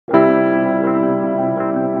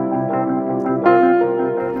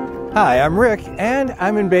Hi, I'm Rick, and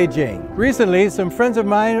I'm in Beijing. Recently, some friends of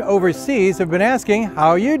mine overseas have been asking, how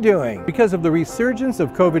are you doing? Because of the resurgence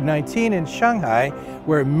of COVID-19 in Shanghai,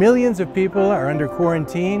 where millions of people are under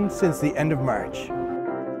quarantine since the end of March.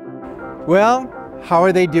 Well, how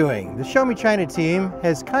are they doing? The Show Me China team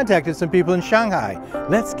has contacted some people in Shanghai.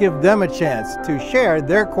 Let's give them a chance to share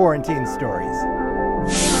their quarantine stories.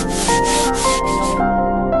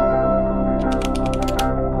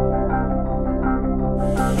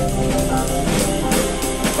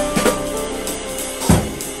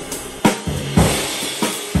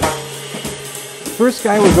 First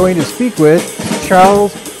guy we're going to speak with,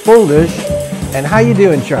 Charles Foldish. And how you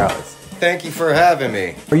doing, Charles? Thank you for having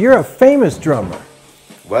me. You're a famous drummer.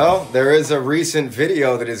 Well, there is a recent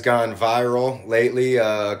video that has gone viral lately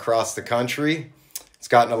across the country. It's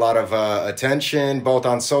gotten a lot of attention, both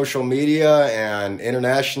on social media and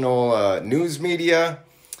international news media.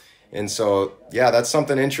 And so, yeah, that's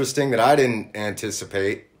something interesting that I didn't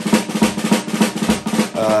anticipate.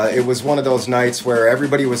 It was one of those nights where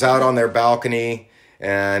everybody was out on their balcony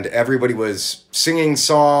and everybody was singing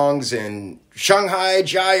songs and Shanghai,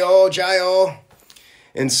 Jiao, Jiao.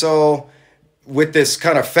 And so with this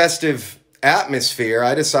kind of festive atmosphere,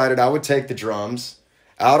 I decided I would take the drums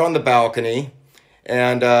out on the balcony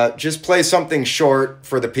and just play something short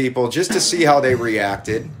for the people just to see how they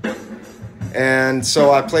reacted. And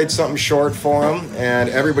so I played something short for them, and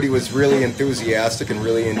everybody was really enthusiastic and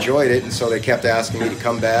really enjoyed it. And so they kept asking me to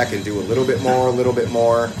come back and do a little bit more, a little bit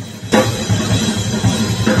more.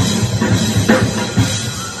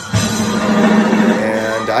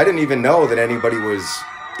 And I didn't even know that anybody was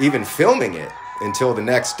even filming it until the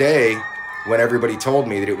next day when everybody told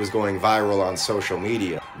me that it was going viral on social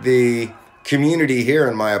media. The community here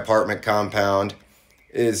in my apartment compound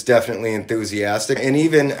is definitely enthusiastic, and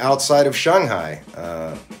even outside of Shanghai,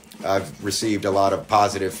 I've received a lot of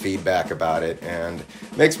positive feedback about it, and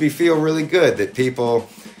it makes me feel really good that people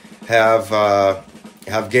have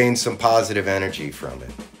gained some positive energy from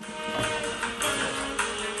it.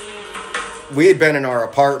 We had been in our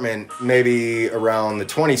apartment maybe around the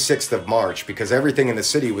 26th of March because everything in the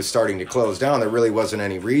city was starting to close down. There really wasn't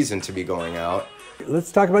any reason to be going out.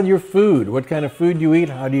 Let's talk about your food. What kind of food you eat?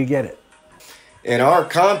 How do you get it? In our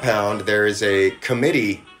compound, there is a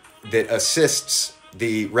committee that assists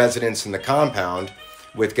the residents in the compound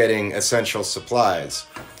with getting essential supplies.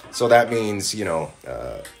 So that means,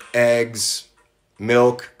 eggs,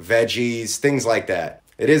 milk, veggies, things like that.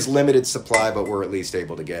 It is limited supply, but we're at least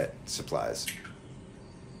able to get supplies.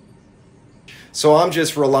 So I'm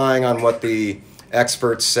just relying on what the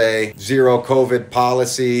experts say. Zero COVID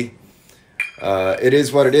policy. It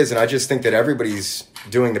is what it is, and I just think that everybody's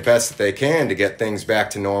doing the best that they can to get things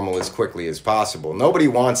back to normal as quickly as possible. Nobody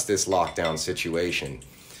wants this lockdown situation,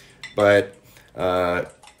 but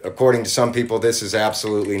according to some people, this is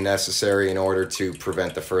absolutely necessary in order to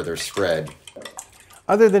prevent the further spread.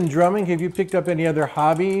 Other than drumming, have you picked up any other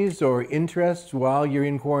hobbies or interests while you're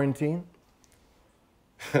in quarantine?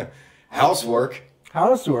 Housework.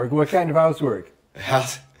 Housework? What kind of housework?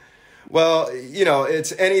 Well,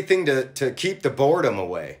 it's anything to keep the boredom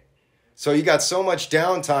away. So you got so much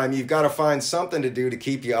downtime, you've got to find something to do to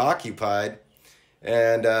keep you occupied.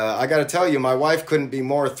 And I got to tell you, my wife couldn't be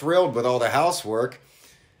more thrilled with all the housework.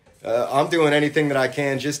 I'm doing anything that I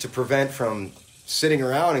can just to prevent from sitting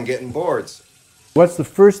around and getting bored. What's the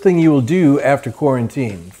first thing you will do after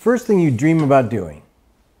quarantine? First thing you dream about doing?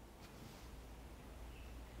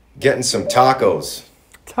 Getting some tacos.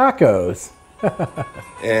 Tacos?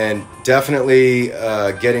 And definitely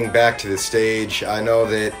getting back to the stage. I know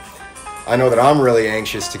that I'm really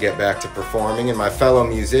anxious to get back to performing, and my fellow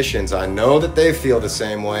musicians, I know that they feel the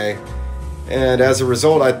same way. And as a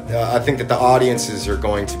result, I think that the audiences are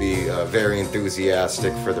going to be very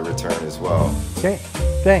enthusiastic for the return as well. Okay,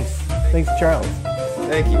 thanks. Thanks, Charles.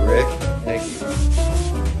 Thank you, Rick. Thank you.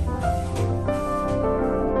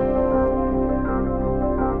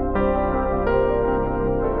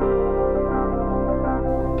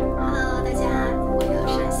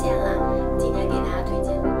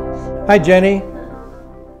 Hi, Jenny.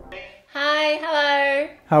 Hi, hello.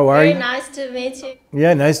 How are you? Very nice to meet you.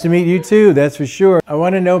 Yeah, nice to meet you too, that's for sure. I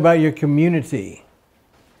want to know about your community.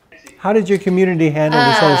 How did your community handle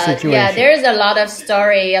this whole situation? Yeah, there's a lot of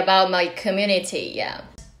story about my community, yeah.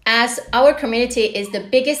 As our community is the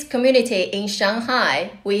biggest community in Shanghai,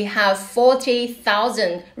 we have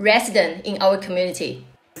 40,000 residents in our community.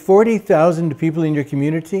 40,000 people in your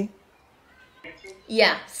community?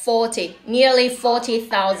 Yeah, nearly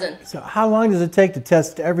 40,000. So how long does it take to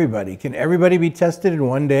test everybody? Can everybody be tested in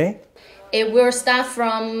one day? It will start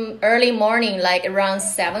from early morning, like around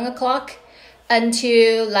 7 o'clock.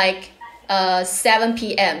 until like 7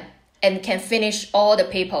 p.m. and can finish all the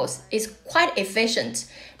peoples. It's quite efficient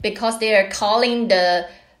because they are calling the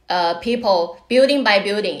people building by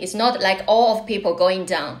building. It's not like all of people going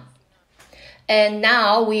down. And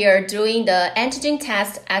now we are doing the antigen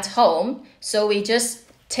test at home. So we just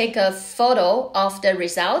take a photo of the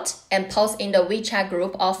result and post in the WeChat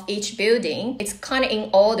group of each building. It's kind of in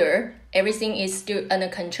order. Everything is still under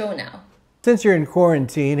control now. Since you're in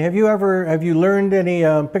quarantine, have you learned any,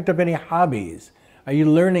 picked up any hobbies? Are you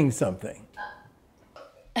learning something?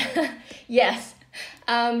 Yes,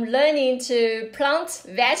 I'm learning to plant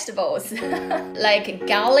vegetables like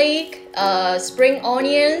garlic, spring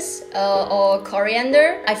onions, or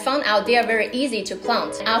coriander. I found out they are very easy to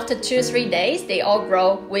plant. After 2-3 days, they all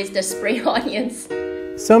grow with the spring onions.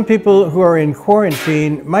 Some people who are in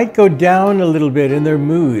quarantine might go down a little bit in their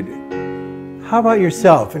mood. How about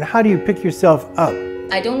yourself, and how do you pick yourself up?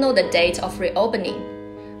 I don't know the date of reopening.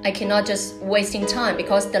 I cannot just wasting time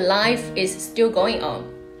because the life is still going on.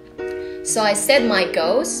 So I set my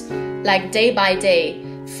goals like day by day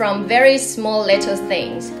from very small little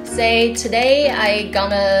things. Say today I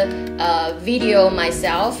gonna video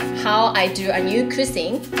myself how I do a new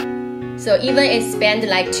cuisine. So even it spent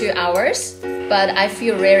like 2 hours, but I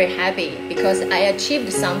feel very happy because I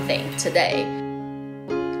achieved something today.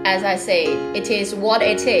 As I say, it is what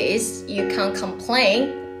it is. You can't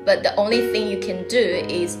complain, but the only thing you can do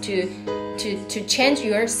is to change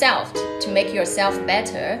yourself, to make yourself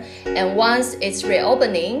better. And once it's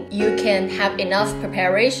reopening, you can have enough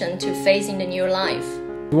preparation to face in the new life.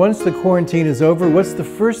 Once the quarantine is over, what's the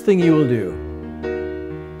first thing you will do?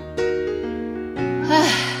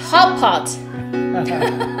 Hot pot.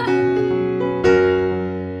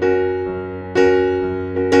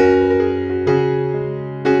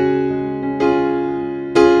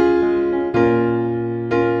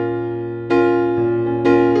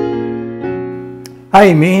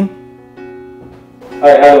 Hi, Min.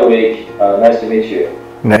 Hi, hello, Vic. Nice to meet you.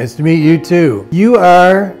 Nice to meet you too. You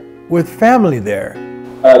are with family there.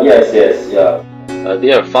 Yes, yeah.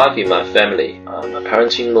 There are 5 in my family. My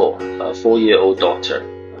parents-in-law, a 4-year-old daughter,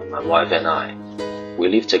 my wife and I. We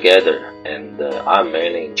live together, and I'm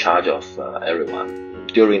mainly in charge of everyone.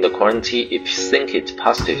 During the quarantine, if you think it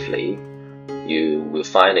positively, you will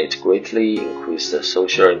find it greatly increase the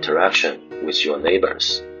social interaction with your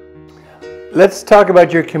neighbors. Let's talk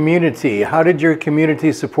about your community. How did your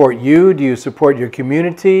community support you? Do you support your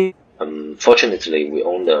community? Fortunately, we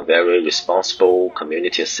owned a very responsible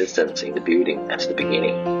community assistant in the building at the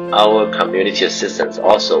beginning. Our community assistants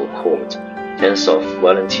also called tens of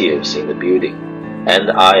volunteers in the building,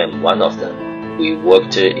 and I am one of them. We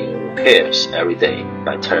worked in pairs every day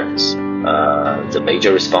by turns. The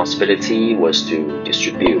major responsibility was to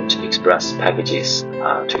distribute express packages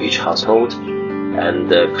to each household and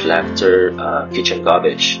collect kitchen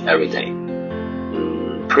garbage every day.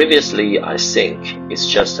 Previously, I think it's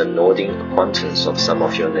just a nodding acquaintance of some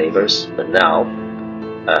of your neighbors, but now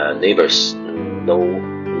neighbors know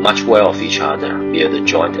much well of each other via the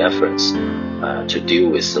joint efforts to deal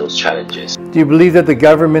with those challenges. Do you believe that the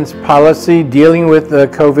government's policy dealing with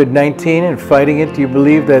COVID-19 and fighting it, do you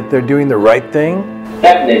believe that they're doing the right thing?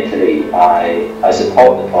 Definitely, I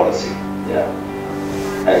support the policy. Yeah.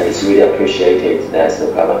 And it's really appreciated that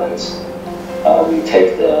the government will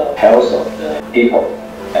take the health of the people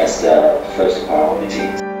as the first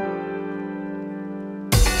priority.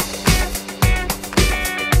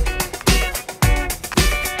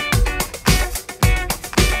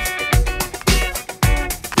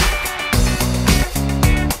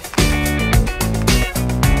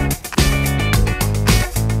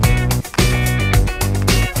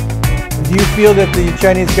 Do you feel that the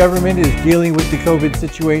Chinese government is dealing with the COVID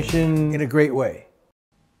situation in a great way?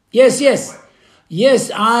 Yes,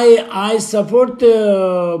 I support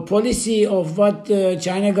the policy of what the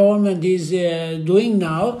China government is doing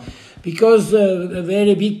now, because a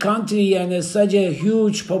very big country and such a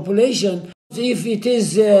huge population. If it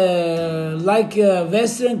is like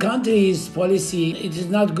Western countries' policy, it is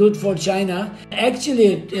not good for China.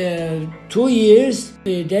 Actually, 2 years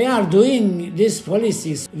they are doing these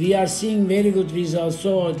policies. We are seeing very good results,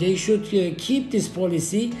 so they should keep this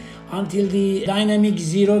policy until the dynamic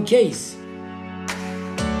zero case.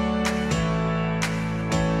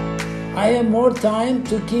 I have more time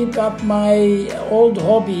to keep up my old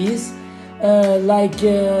hobbies, like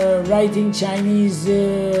writing Chinese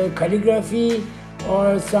calligraphy,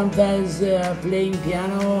 or sometimes playing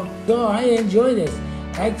piano. So I enjoy this.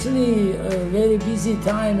 Actually, a very busy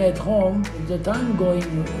time at home. The time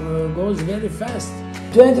goes very fast.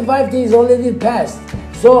 25 days already passed.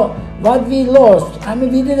 So What we lost, I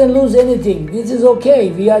mean, we didn't lose anything. This is okay.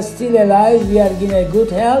 We are still alive. We are in a good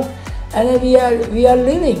health, and we are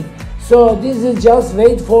living. So this is just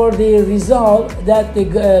wait for the result that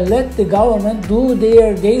let the government do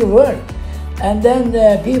their work, and then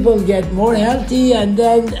people get more healthy, and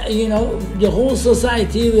then the whole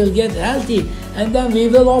society will get healthy, and then we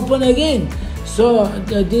will open again. So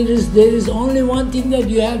there is only one thing that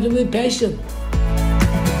you have to be patient.